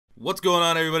What's going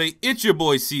on, everybody? It's your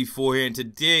boy C4 here, and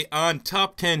today on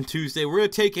Top 10 Tuesday, we're going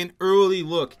to take an early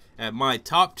look at my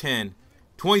Top 10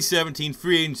 2017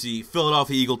 free agency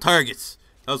Philadelphia Eagle targets.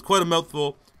 That was quite a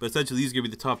mouthful, but essentially these are going to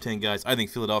be the top 10 guys I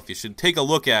think Philadelphia should take a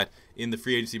look at in the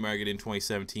free agency market in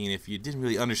 2017 if you didn't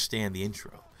really understand the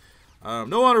intro.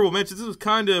 No honorable mentions. This was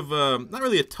kind of not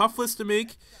really a tough list to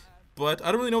make, but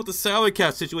I don't really know what the salary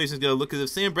cap situation is going to look, because if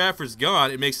Sam Bradford's gone,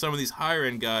 it makes some of these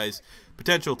higher-end guys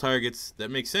potential targets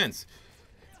that make sense.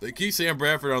 They keep Sam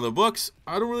Bradford on the books.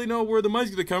 I don't really know where the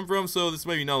money's going to come from, so this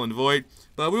may be null and void.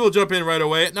 But we will jump in right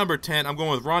away. At number 10, I'm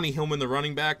going with Ronnie Hillman, the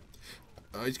running back.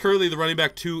 He's currently the running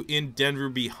back 2 in Denver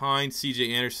behind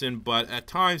C.J. Amerson, but at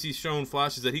times he's shown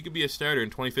flashes that he could be a starter.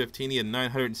 In 2015, he had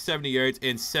 970 yards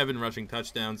and 7 rushing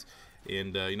touchdowns.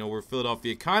 And, where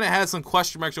Philadelphia kind of has some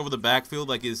question marks over the backfield.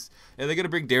 Like, are they going to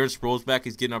bring Darius back?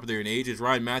 He's getting up there in age. Is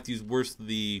Ryan Matthews worth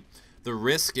the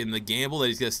risk and the gamble that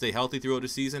he's going to stay healthy throughout the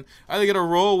season? Are they going to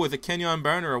roll with a Kenyon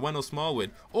Barner or a Wendell Smallwood?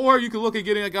 Or you could look at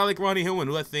getting a guy like Ronnie Hillman,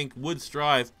 who I think would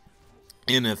strive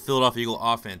in a Philadelphia Eagle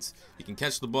offense. He can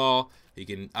catch the ball. He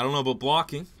can, I don't know about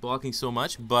blocking so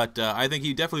much, but I think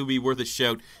he definitely would be worth a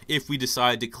shout if we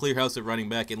decide to clear house at running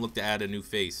back and look to add a new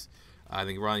face. I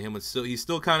think Ronnie Hillman, he's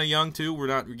still kind of young, too. We're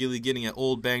not really getting an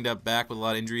old, banged-up back with a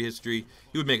lot of injury history.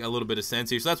 He would make a little bit of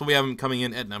sense here. So that's why we have him coming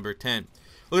in at number 10.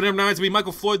 Looking at number 9, it's going to be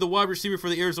Michael Floyd, the wide receiver for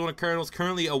the Arizona Cardinals.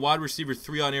 Currently a wide receiver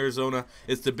 3 on Arizona.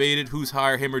 It's debated who's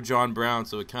higher, him or John Brown,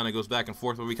 so it kind of goes back and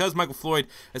forth. But because Michael Floyd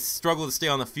has struggled to stay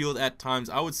on the field at times,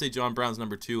 I would say John Brown's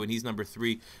number 2 and he's number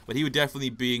 3. But he would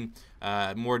definitely bring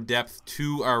more depth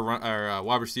to our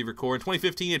wide receiver core. In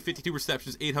 2015, he had 52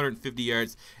 receptions, 850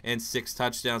 yards, and 6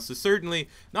 touchdowns. So certainly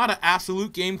not an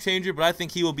absolute game changer, but I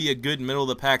think he will be a good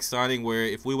middle-of-the-pack signing where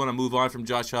if we want to move on from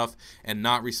Josh Huff and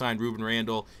not re-sign Ruben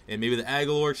Randall, and maybe the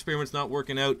Aguilar experiment's not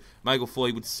working out, Michael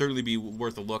Floyd would certainly be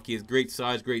worth a look. He has great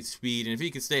size, great speed, and if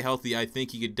he can stay healthy, I think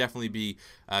he could definitely be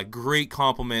a great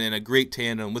complement and a great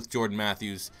tandem with Jordan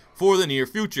Matthews for the near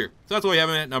future. So that's why we have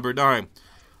him at number 9.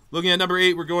 Looking at number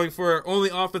 8, we're going for our only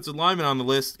offensive lineman on the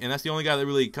list, and that's the only guy that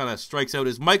really kind of strikes out,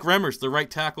 is Mike Remmers, the right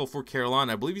tackle for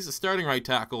Carolina. I believe he's a starting right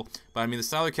tackle, but I mean the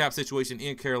salary cap situation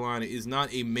in Carolina is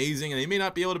not amazing, and they may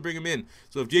not be able to bring him in.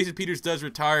 So if Jason Peters does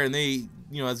retire and they,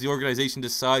 as the organization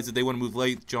decides that they want to move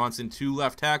Late Johnson to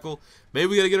left tackle, maybe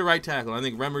we got to get a right tackle. I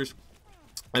think Remmers,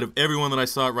 out of everyone that I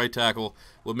saw at right tackle,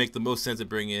 would make the most sense to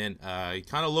bring in. He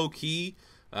kind of low-key.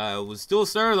 Was still a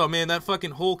starter, though, man. That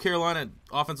fucking whole Carolina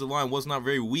offensive line was not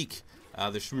very weak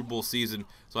the Super Bowl season.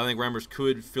 So I think Remmers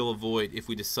could fill a void if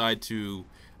we decide to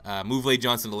move Late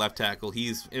Johnson to left tackle.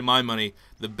 He's, in my money,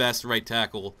 the best right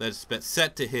tackle that's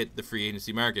set to hit the free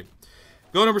agency market.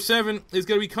 Go number 7 is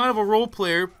going to be kind of a role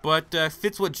player, but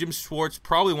fits what Jim Schwartz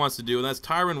probably wants to do, and that's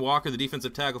Tyron Walker, the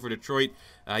defensive tackle for Detroit.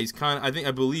 He's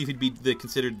I believe he'd be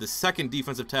considered the second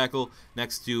defensive tackle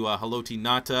next to Haloti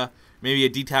Ngata. Maybe a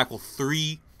D-tackle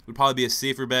 3 would probably be a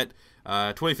safer bet.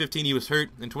 2015 he was hurt.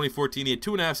 In 2014 he had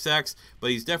 2.5 sacks,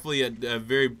 but he's definitely a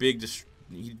very big.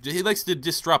 He likes to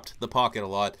disrupt the pocket a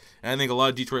lot, and I think a lot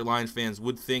of Detroit Lions fans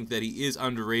would think that he is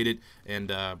underrated.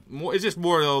 And it's just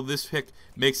more though, this pick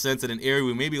makes sense in an area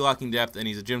we may be lacking depth, and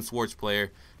he's a Jim Schwartz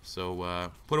player,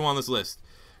 so put him on this list.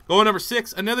 Going number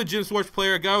 6, another Jim Schwartz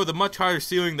player, a guy with a much higher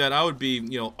ceiling that I would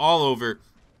be all over.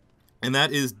 And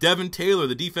that is Devin Taylor,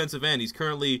 the defensive end. He's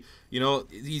currently,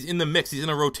 he's in the mix. He's in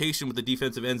a rotation with the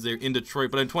defensive ends there in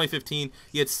Detroit. But in 2015,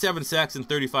 he had 7 sacks and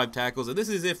 35 tackles. And this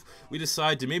is if we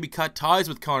decide to maybe cut ties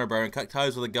with Connor Barron, cut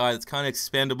ties with a guy that's kind of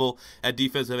expendable at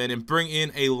defensive end, and bring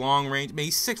in a long range. Man,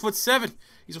 he's 6'7".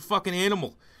 He's a fucking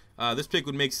animal. This pick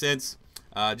would make sense.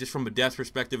 Just from a depth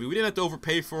perspective, if we didn't have to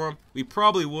overpay for him, we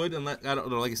probably would. And I don't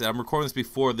know, like I said, I'm recording this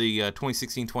before the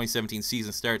 2016-2017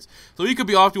 season starts, so he could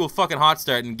be off to a fucking hot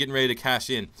start and getting ready to cash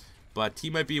in. But he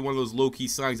might be one of those low-key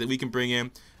signings that we can bring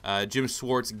in, Jim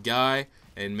Schwartz guy,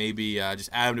 and maybe just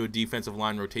add him to a defensive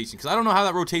line rotation. Because I don't know how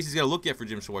that rotation is going to look yet for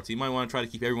Jim Schwartz. He might want to try to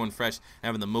keep everyone fresh,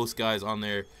 having the most guys on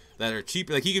there that are cheap.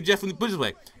 Like, he could definitely, put it this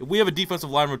way, if we have a defensive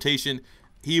line rotation,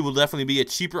 he will definitely be a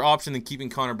cheaper option than keeping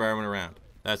Connor Barron around.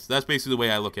 That's basically the way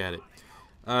I look at it.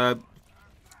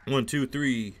 1, 2,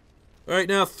 3. All right,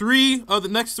 now 3 of the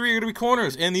next 3 are going to be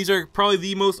corners, and these are probably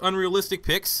the most unrealistic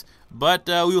picks, but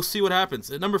we will see what happens.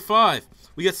 At number 5,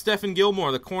 we got Stephon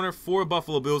Gilmore, the corner for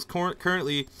Buffalo Bills.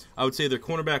 Currently, I would say they're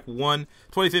cornerback 1.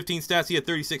 2015 stats, he had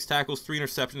 36 tackles, 3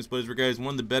 interceptions, but is regarded as one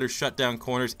of the better shutdown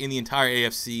corners in the entire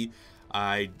AFC.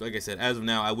 Like I said, as of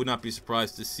now, I would not be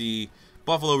surprised to see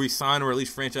Buffalo re-sign or at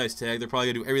least franchise tag. They're probably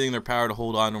going to do everything in their power to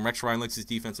hold on. And Rex Ryan likes his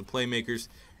defensive playmakers,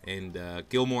 and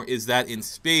Gilmore is that in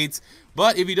spades.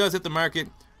 But if he does hit the market,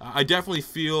 I definitely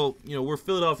feel, where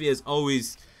Philadelphia has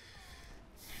always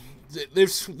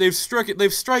they've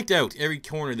striked out every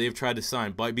corner they've tried to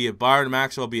sign, be it Byron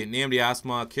Maxwell, be it Nnamdi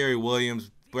Asma, Kerry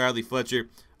Williams, Bradley Fletcher.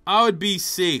 I would be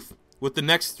safe with the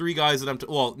next three guys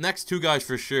that next two guys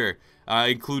for sure,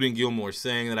 including Gilmore,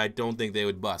 saying that I don't think they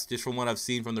would bust. Just from what I've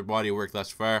seen from their body of work thus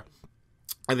far,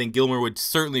 I think Gilmore would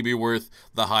certainly be worth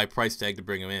the high price tag to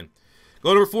bring him in.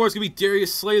 Go number 4 is going to be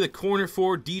Darius Slay, the corner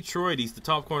for Detroit. He's the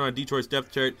top corner on Detroit's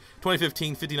depth chart.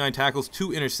 2015, 59 tackles, 2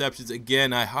 interceptions.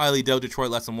 Again, I highly doubt Detroit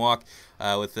lets him walk.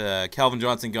 With Calvin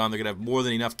Johnson gone, they're going to have more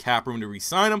than enough cap room to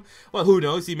re-sign him. Well, who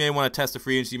knows? He may want to test the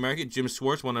free agency market. Jim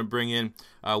Schwartz want to bring in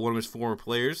one of his former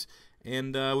players.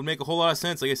 And would make a whole lot of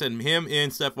sense. Like I said, him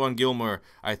and Stephon Gilmore,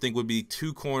 I think, would be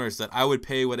 2 corners that I would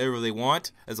pay whatever they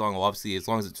want, as long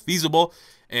as it's feasible,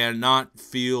 and not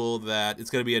feel that it's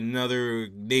going to be another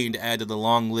name to add to the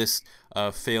long list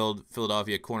of failed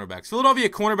Philadelphia cornerbacks. Philadelphia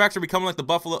cornerbacks are becoming like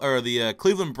the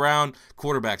Cleveland Brown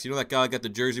quarterbacks. You know that guy that got the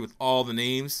jersey with all the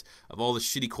names of all the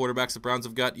shitty quarterbacks the Browns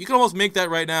have got? You can almost make that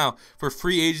right now for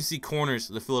free agency corners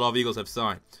the Philadelphia Eagles have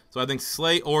signed. So I think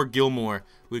Slay or Gilmore,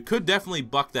 we could definitely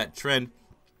buck that trend.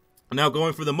 Now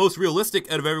going for the most realistic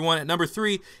out of everyone at number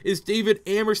 3 is David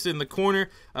Amerson, the corner.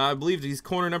 I believe he's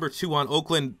corner number 2 on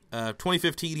Oakland.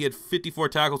 2015, he had 54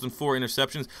 tackles and 4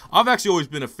 interceptions. I've actually always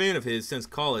been a fan of his since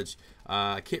college.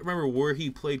 I can't remember where he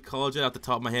played college at the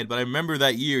top of my head, but I remember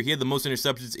that year he had the most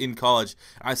interceptions in college.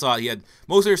 I saw he had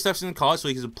most interceptions in college, so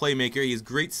he's a playmaker. He has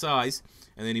great size.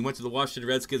 And then he went to the Washington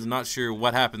Redskins. I'm not sure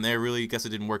what happened there, really. I guess it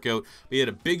didn't work out. But he had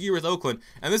a big year with Oakland.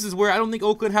 And this is where I don't think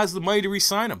Oakland has the money to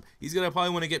re-sign him. He's going to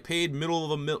probably want to get paid middle of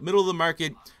the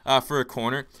market for a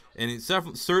corner. And it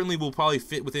certainly will probably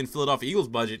fit within Philadelphia Eagles'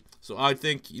 budget. So I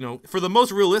think, for the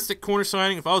most realistic corner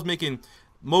signing, if I was making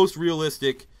most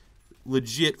realistic,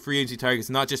 legit free agency targets,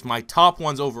 not just my top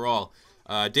ones overall,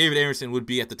 David Amerson would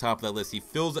be at the top of that list. He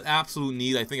fills an absolute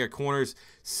need. I think our corners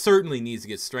certainly needs to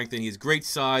get strengthened. He has great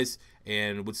size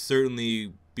and would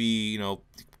certainly be,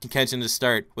 contention to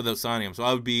start without signing him. So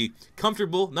I would be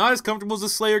comfortable, not as comfortable as a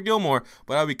Slay or Gilmore,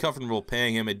 but I would be comfortable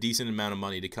paying him a decent amount of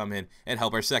money to come in and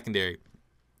help our secondary.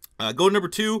 Go to number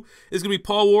 2 is going to be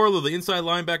Paul Warlow, the inside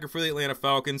linebacker for the Atlanta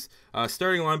Falcons.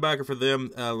 Starting linebacker for them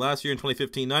last year in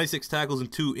 2015, 96 tackles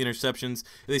and 2 interceptions.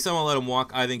 If they somehow let him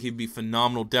walk, I think he'd be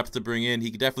phenomenal depth to bring in. He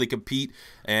could definitely compete.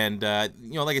 And,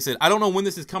 like I said, I don't know when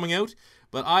this is coming out,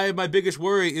 but my biggest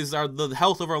worry is the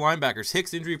health of our linebackers.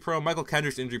 Hicks injury prone, Michael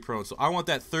Kendrick's injury prone. So I want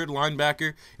that third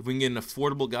linebacker. If we can get an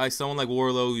affordable guy, someone like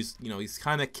Warlow, who's he's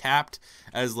kind of capped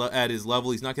at his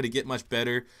level. He's not going to get much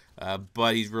better,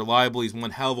 but he's reliable. He's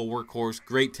one hell of a workhorse,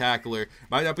 great tackler.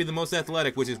 Might not be the most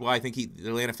athletic, which is why I think the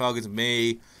Atlanta Falcons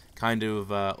may kind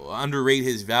of underrate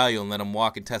his value and let him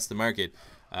walk and test the market.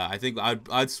 I think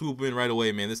I'd swoop in right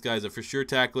away, man. This guy's a for sure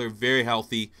tackler, very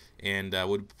healthy, and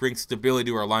would bring stability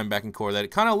to our linebacking core that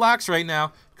it kind of lacks right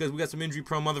now because we got some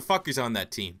injury-prone motherfuckers on that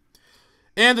team.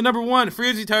 And the number 1 free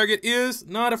agency target is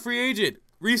not a free agent.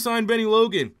 Re-sign Benny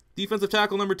Logan. Defensive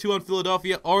tackle number 2 on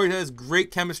Philadelphia. Already has great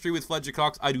chemistry with Fletcher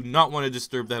Cox. I do not want to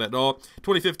disturb that at all.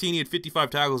 2015, he had 55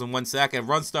 tackles and 1 sack. And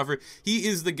run stuffer, he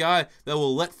is the guy that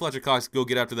will let Fletcher Cox go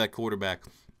get after that quarterback.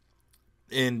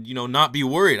 And, not be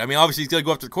worried. I mean, obviously, he's going to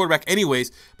go after the quarterback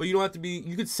anyways, but you don't have to be,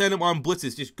 you could send him on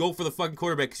blitzes. Just go for the fucking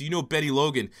quarterback because Benny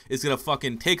Logan is going to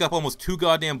fucking take up almost 2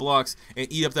 goddamn blocks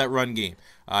and eat up that run game.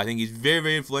 I think he's very,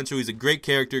 very influential. He's a great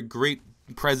character, great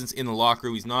presence in the locker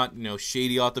room. He's not,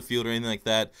 shady off the field or anything like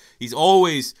that. He's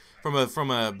always, from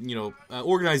a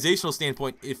organizational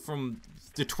standpoint, from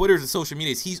the Twitters and social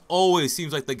medias, he's always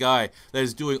seems like the guy that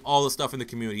is doing all the stuff in the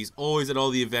community. He's always at all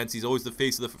the events. He's always the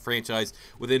face of the franchise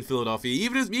within Philadelphia.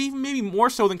 Even maybe more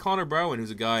so than Connor Brown,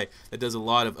 who's a guy that does a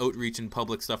lot of outreach in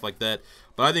public stuff like that.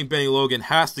 But I think Benny Logan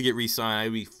has to get re-signed.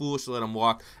 I'd be foolish to let him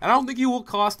walk. And I don't think he will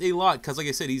cost a lot because, like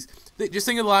I said, just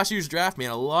think of last year's draft,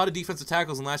 man. A lot of defensive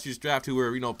tackles in last year's draft who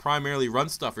were, primarily run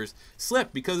stuffers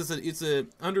slipped because it's a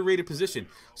underrated position.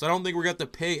 So I don't think we're going to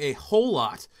have to pay a whole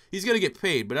lot. He's going to get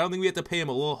paid, but I don't think we have to pay him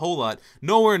a whole lot.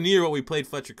 Nowhere near what we paid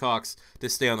Fletcher Cox to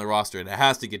stay on the roster, and it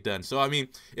has to get done. So, I mean,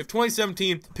 if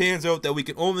 2017 pans out that we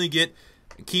can only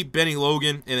keep Benny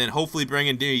Logan and then hopefully bring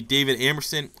in David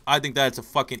Amerson, I think that's a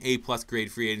fucking A+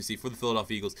 grade free agency for the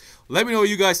Philadelphia Eagles. Let me know what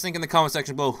you guys think in the comment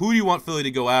section below. Who do you want Philly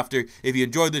to go after? If you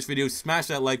enjoyed this video, smash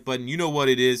that like button. You know what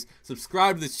it is.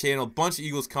 Subscribe to this channel. Bunch of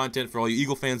Eagles content for all you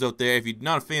Eagle fans out there. If you're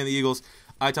not a fan of the Eagles,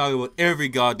 I talk about every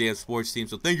goddamn sports team.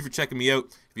 So thank you for checking me out.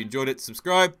 If you enjoyed it,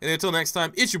 subscribe. And until next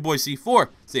time, it's your boy C4.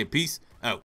 Say peace